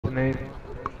Nate.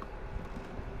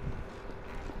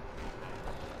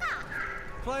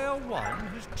 Player 1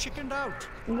 has chickened out.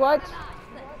 What?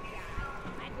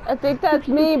 I think that's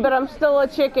me, but I'm still a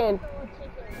chicken.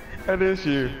 That is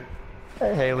you.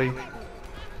 Hey, Haley.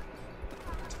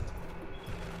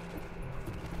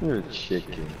 You're a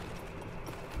chicken.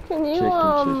 Can you,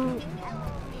 Chicken.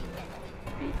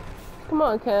 Come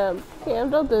on, Cam. Cam,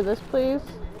 don't do this, please.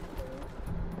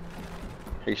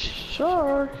 Hey,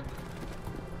 shark.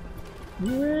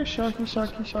 Yeah, Sharky,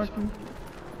 Sharky, Sharky.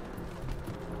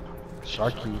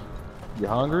 Sharky, you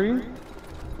hungry?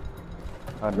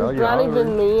 I know It's you're not hungry.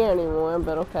 even me anymore,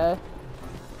 but okay.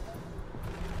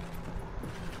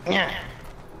 Yeah.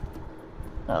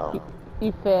 Oh.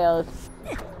 You failed.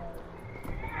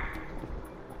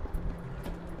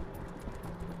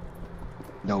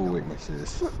 No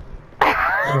witnesses.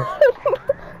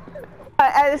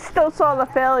 I still saw the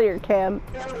failure, Cam.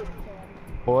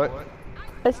 What?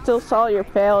 I still saw your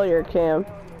failure, Cam.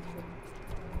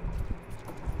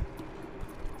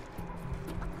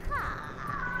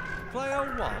 Player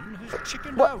 1 has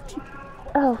chickened What? out.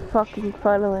 Oh, fucking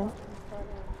finally.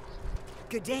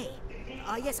 Good day.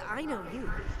 Yes, I know you.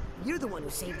 You're the one who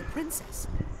saved the princess.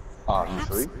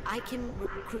 Obviously. Perhaps I can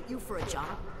recruit you for a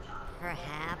job?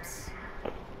 Perhaps.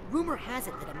 Rumor has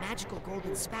it that a magical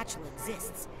golden spatula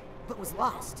exists, but was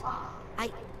lost. I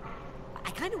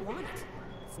kind of want it.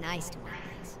 It's nice to want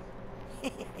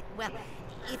things. Well,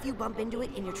 if you bump into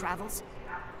it in your travels,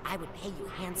 I would pay you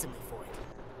handsomely for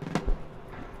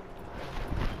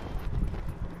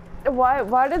it.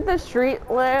 Why did the street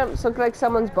lamps look like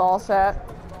someone's ball sack?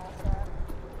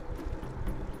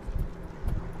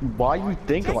 Why you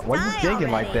thinking like? Why you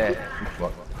thinking like that?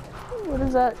 What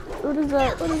is that? What is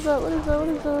that? What is that? What is that? What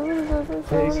is that? What is that? What is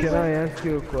that? Hey, What is can that? I ask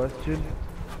you a question?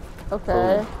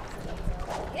 Okay.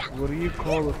 What do you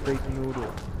call a fake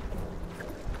noodle?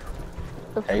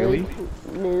 A Haley?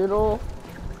 fake noodle.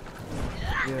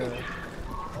 Yeah.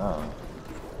 Oh.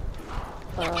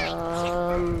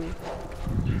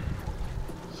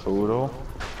 Poodle.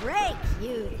 Great,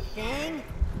 you thing.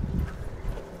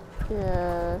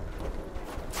 Yeah.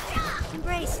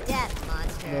 Embrace death, No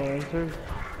monster. answer?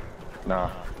 Nah.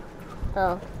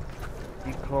 Oh.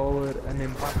 You call it an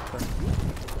imposter.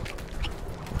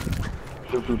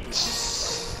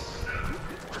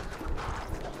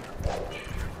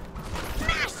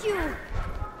 Smash you!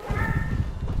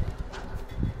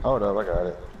 Hold up, I got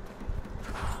it.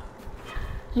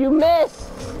 You missed.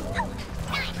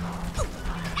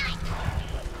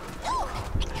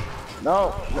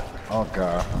 No. Oh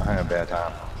god, I had a bad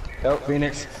time. Help,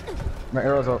 Phoenix. My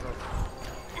arrow's up.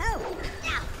 Oh!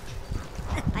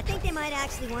 I think they might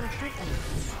actually want to hurt me.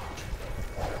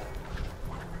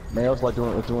 My arrow's like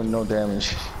doing no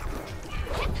damage.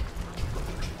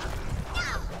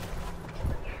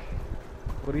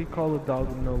 What do you call a dog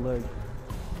with no legs?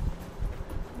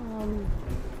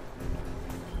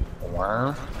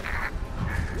 Worm.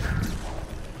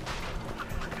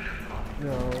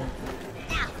 No.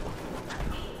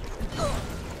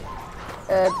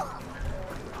 A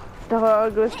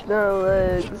dog with no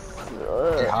legs.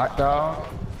 A hot dog.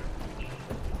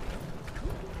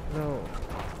 No.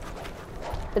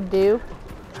 A do?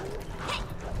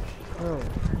 No.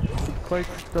 It's quite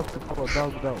stuff to call a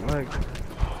dog without legs.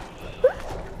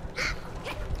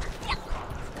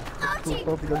 This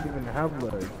little puppy doesn't even have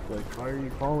legs. Like, why are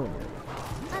you calling it?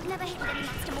 I've never hated any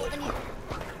monster more than you.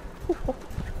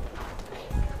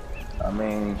 I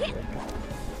mean,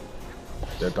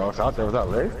 there are dogs out there without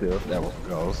legs still. That will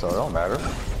go, so it don't matter.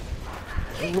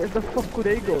 Where the fuck would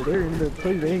they go? They're in the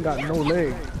place, they ain't got no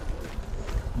legs.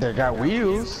 They got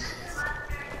wheels.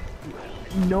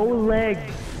 No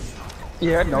legs.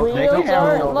 Yeah, no, they Wheels don't have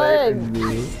aren't no legs.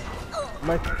 legs.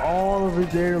 Like, all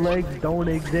of their legs don't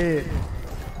exist.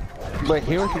 But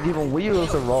here is even wheels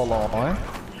to roll on.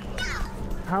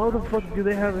 How the fuck do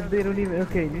they have if they don't even,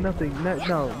 okay, nothing,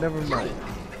 no, never mind.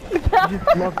 You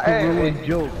just love to ruin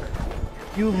jokes.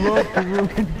 You love to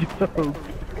ruin jokes.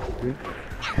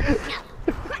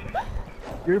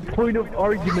 Your point of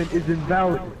argument is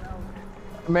invalid.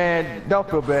 Man, don't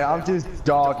feel bad. I'm just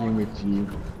dogging with you.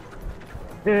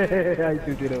 I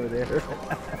took it over there.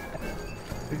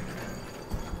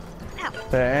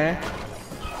 Hey?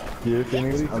 You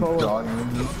Phoenix? I'm call it? dogging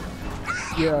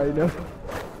with you. Yeah, I know.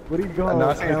 What are you going I'm not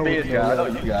with? saying Phoenix, guys. I know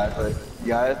you guys, but you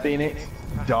got it, Phoenix?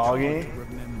 Dogging.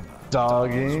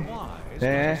 Dogging.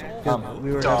 Yeah,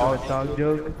 We were having a dog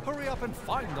joke. Hurry up and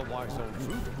find the wise old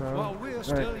fruit No. while we're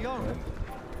still young.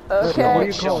 Okay. What do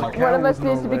you call it? One of us Cow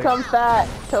with needs no to become legs. fat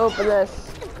to open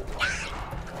this.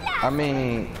 I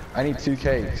mean, I need 2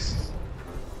 cakes.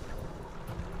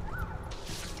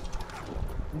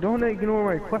 Don't ignore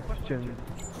my question.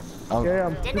 I'm- Okay,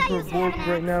 I'm Didn't I super used to have bored an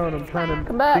right now and I'm accent? trying to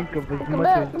Come back. think of as Come much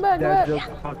back, as come back, come dad back. jokes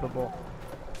possible.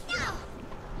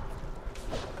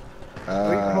 What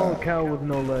do you call a cow with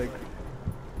no legs?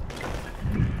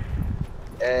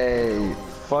 A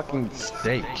fucking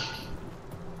steak.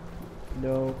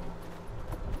 No.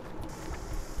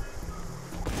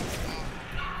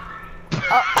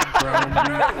 Brown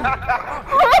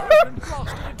And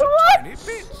blasted into tiny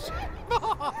bits.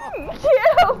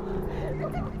 Ew!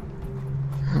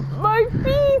 My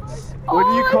feet! What do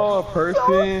you Oh, call a I'm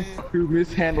person who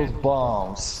mishandles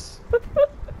bombs?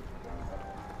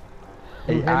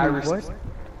 A Irish. What?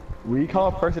 What do you call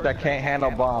a person that can't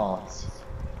handle bombs?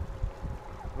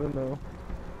 I don't know.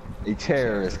 A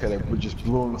terrorist, because they just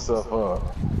blew himself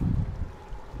up.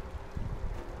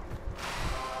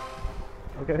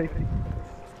 Okay.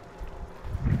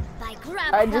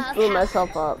 I just blew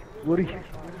myself up. What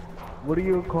do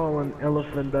you call an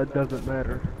elephant that doesn't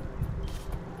matter?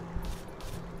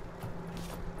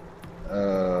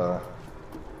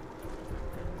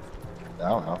 I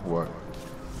don't know what.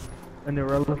 An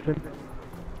irrelevant?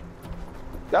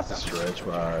 That's a stretch,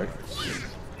 but alright.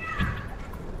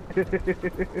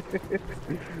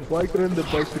 Why couldn't the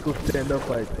bicycle stand up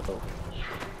by itself?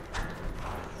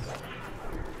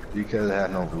 Because it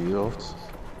had no wheels.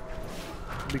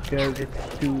 Because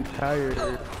it's too tired.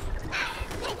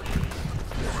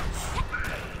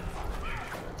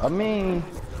 I mean,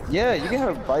 yeah, you can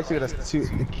have a bicycle that's two,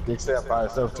 they stand up by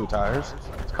itself, 2 tires.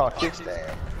 It's called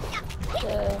kickstand.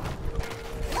 Yeah.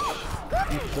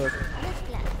 You suck.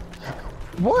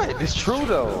 What? It's true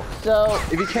though. So,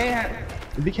 If you can't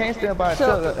stand by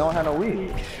itself, it don't have no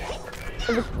wheels.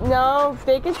 no,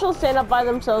 they can still stand up by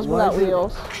themselves Why without do-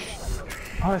 wheels.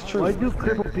 Oh, that's true. Why do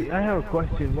crippled people? I have a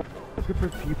question. Why do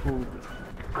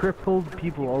crippled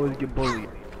people always get bullied?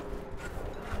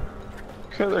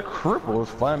 Because they're crippled.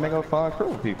 It's fun making fun of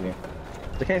crippled people.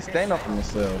 They can't stand up for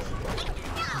themselves.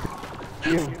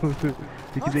 Because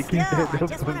they Hold can't still, stand I up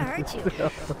just for wanna hurt you.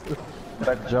 themselves.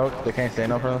 That joke, they can't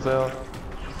stand up for themselves.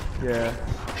 Yeah.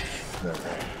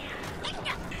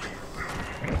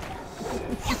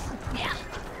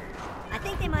 I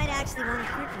think they might actually want to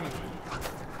hurt me.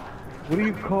 What do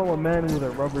you call a man with a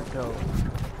rubber toe?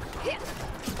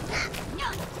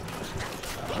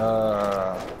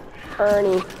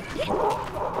 Ernie. What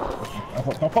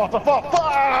the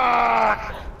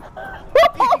fuck?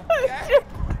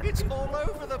 It's all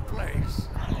over the place.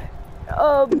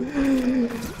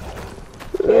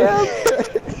 Yeah.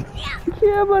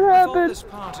 Yeah, what I thought happened? this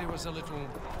party was a little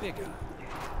bigger.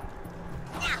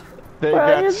 They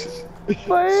Brian, got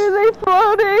why are they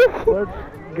floating? What?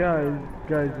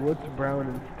 Guys, what's brown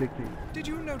and sticky? Did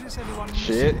you notice anyone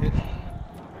shit.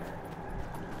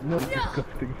 No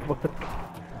disgusting fuck.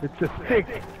 It's a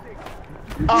stick.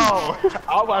 Oh,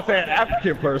 I was about to say an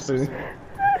African person.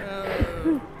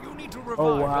 You need to revive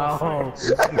Oh your wow.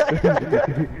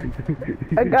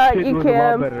 I got Shit you, was a lot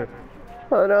Cam. better.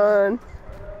 Hold on.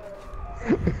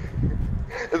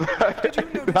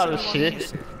 Not a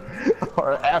shit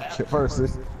or an African person.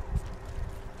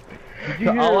 Did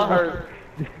you hear All I about- heard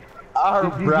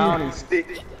Did you brown hear- and stick,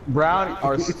 brown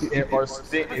or stink I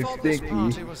and thought this stinky.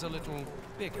 party was a little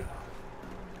bigger.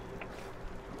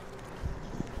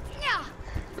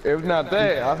 If not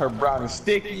that, I heard brown and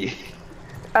sticky.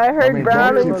 I heard mean,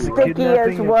 brown don't you and know the sticky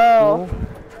kidnapping as in well. school?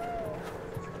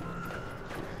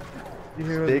 Did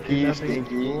you hear about the Sticky, kidnapping in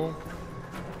stinky. school?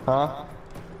 Huh?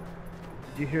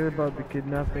 Did you hear about the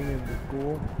kidnapping in the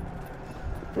school?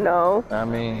 No. I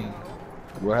mean,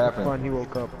 what Fun, happened? he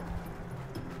woke up.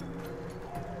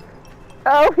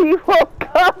 Oh, he woke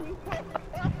up.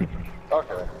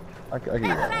 Okay, I give you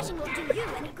that. Crashing won't do you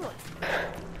any good.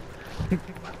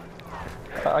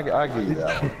 I give you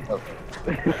that one. Okay.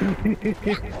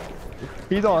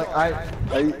 He's on.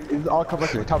 It's all coming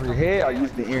to the top of your head. Or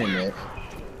using the internet.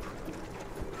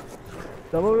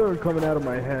 Some of them are coming out of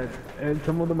my head, and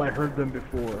some of them I heard them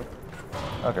before.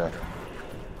 Okay.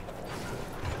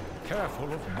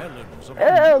 Careful of melons.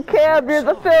 Oh, Cam, you're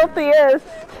the filthiest.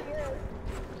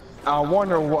 I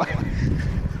wonder what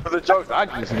the jokes I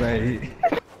just made.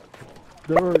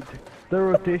 The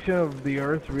rotation of the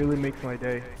Earth really makes my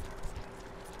day.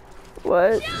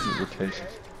 What? Rotation.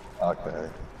 Okay.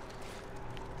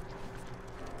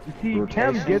 You see,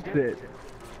 Cam Rotation? gets it.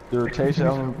 The rotation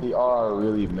of the R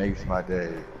really makes my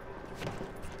day.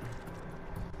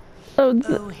 Oh,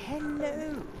 Hello.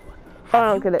 I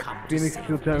don't get it. Phoenix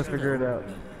still trying to figure it out.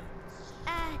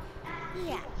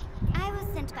 Yeah. I was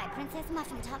sent by Princess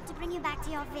Muffin Top to bring you back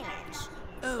to your village.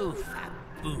 Oh,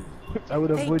 Fabu. I would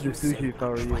Thank avoid the you so sushi if I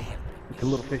were much you. for helping It's a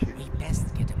little fishy. We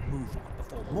best get a move on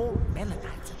before more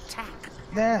Melanites attack.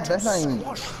 Nah, that's not even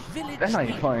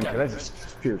Village funny, 'cause that's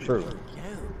just pure truth. No.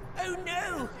 Oh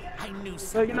no! I knew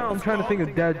So, you know, I'm trying to think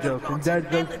of dad jokes, and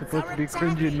dad jokes are supposed to be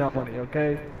cringy and not funny,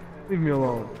 okay? Leave me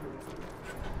alone.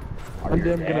 Are I'm you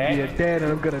then gonna dad? be a dad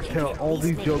and I'm gonna tell all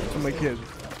these jokes to my kids.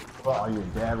 Well, are you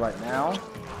a dad right now?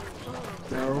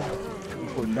 No.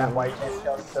 That's why you can't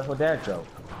tell a successful dad joke.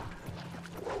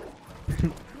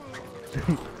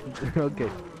 Okay.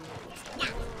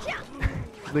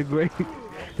 The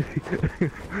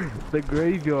the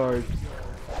graveyard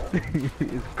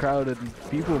is crowded and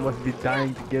people must be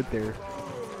dying to get there.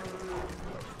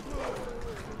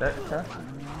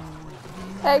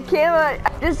 Hey, Cam, I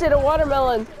just did a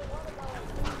watermelon.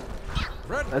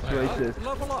 That's racist.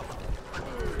 Level up.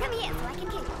 Come here so I can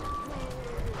kill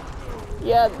you.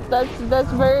 Yeah,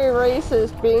 that's very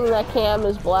racist, being that Cam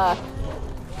is black.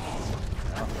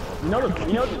 You know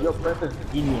your princess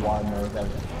eating watermelons every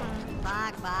day.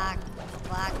 Black.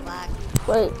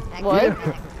 Wait, what?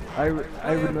 Yeah. I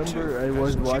remember I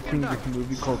was watching this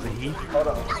movie called The Heat,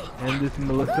 and this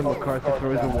Melissa McCarthy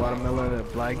throws a watermelon at a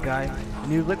black guy,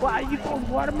 and he was like, "Why you throwing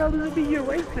watermelons at me? You're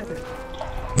racist."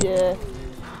 Yeah.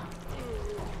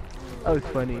 That was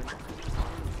funny.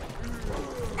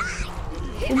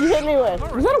 What'd you hit me with?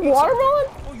 Was that a watermelon?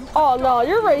 Oh no,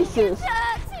 you're racist.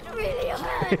 It really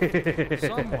hurts.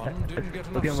 Someone didn't get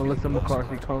enough Okay, sleep Melissa last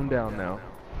McCarthy, night. calm down now.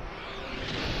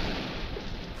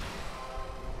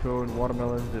 Throwing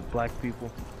watermelons at black people.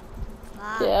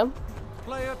 Yeah.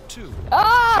 Player 2.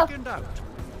 Ah! Second out.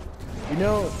 You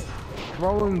know,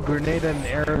 throwing grenade in the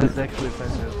air is actually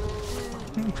offensive.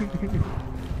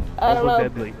 I don't Also know.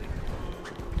 deadly.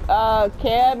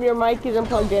 Cam, your mic isn't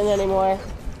plugged in anymore.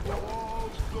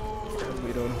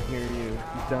 We don't hear you.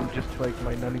 You sound just like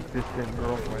my non-existent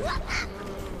girlfriend.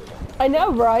 I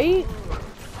know, right?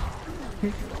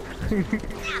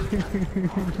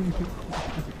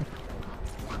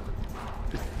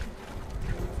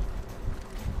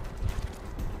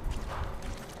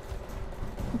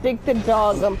 I think the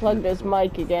dog unplugged his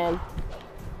mic again.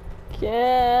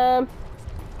 Cam.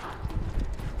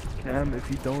 Cam, if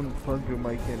you don't plug your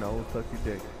mic in, I will suck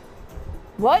your dick.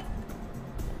 What?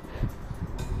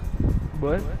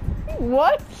 What?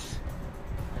 What?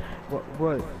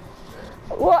 What?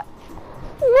 What?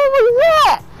 What was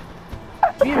that?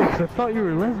 Phoenix, I thought you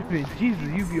were lesbian. Jesus,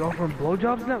 you be offering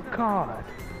blowjobs now? God.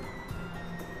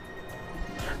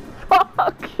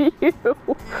 Fuck you.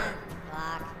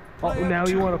 Oh, now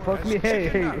you wanna fuck me?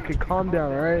 Hey, okay, calm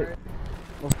down, alright?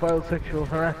 I'll file sexual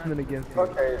harassment against you.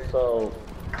 Okay, so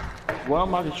well,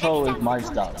 my controller is mic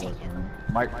stopped working.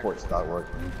 Mic port's not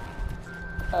working.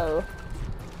 Oh.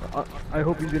 I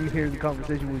hope you didn't hear the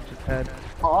conversation we just had.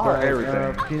 Oh, I heard But,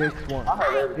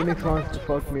 everything. Phoenix wants to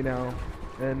fuck me now,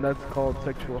 and that's called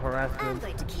sexual I'm harassment.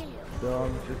 going to kill you. So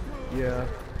I'm just, yeah.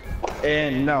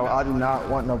 And no, I do not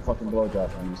want no fucking blowjob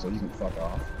from you, so you can fuck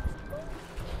off.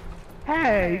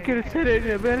 Hey, you could have said it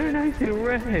in a better, nicer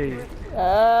way.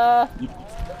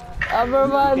 I'll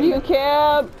remind you,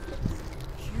 Cam.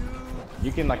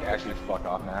 You can like actually fuck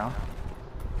off now.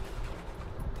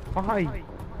 Why?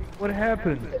 What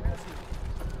happened?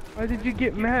 Why did you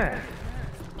get mad?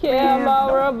 Cam,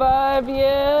 I'll revive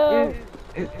you.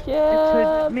 It's a,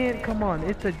 Cam. man, come on,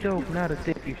 it's a joke, not a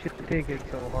thing. You shouldn't take it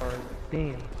so hard.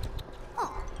 Damn.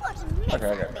 Oh, what a mess.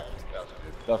 Okay.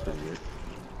 That's pretty weird.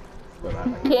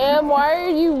 Cam, why are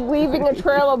you leaving a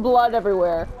trail of blood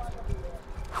everywhere?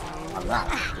 I'm not.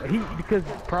 Because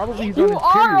probably he's You on his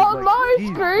are period. on like, my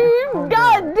Jesus, screen! calm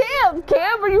God down. damn,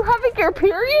 Cam, are you having your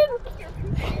period?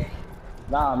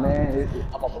 Nah, man,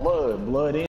 I'm a blood in.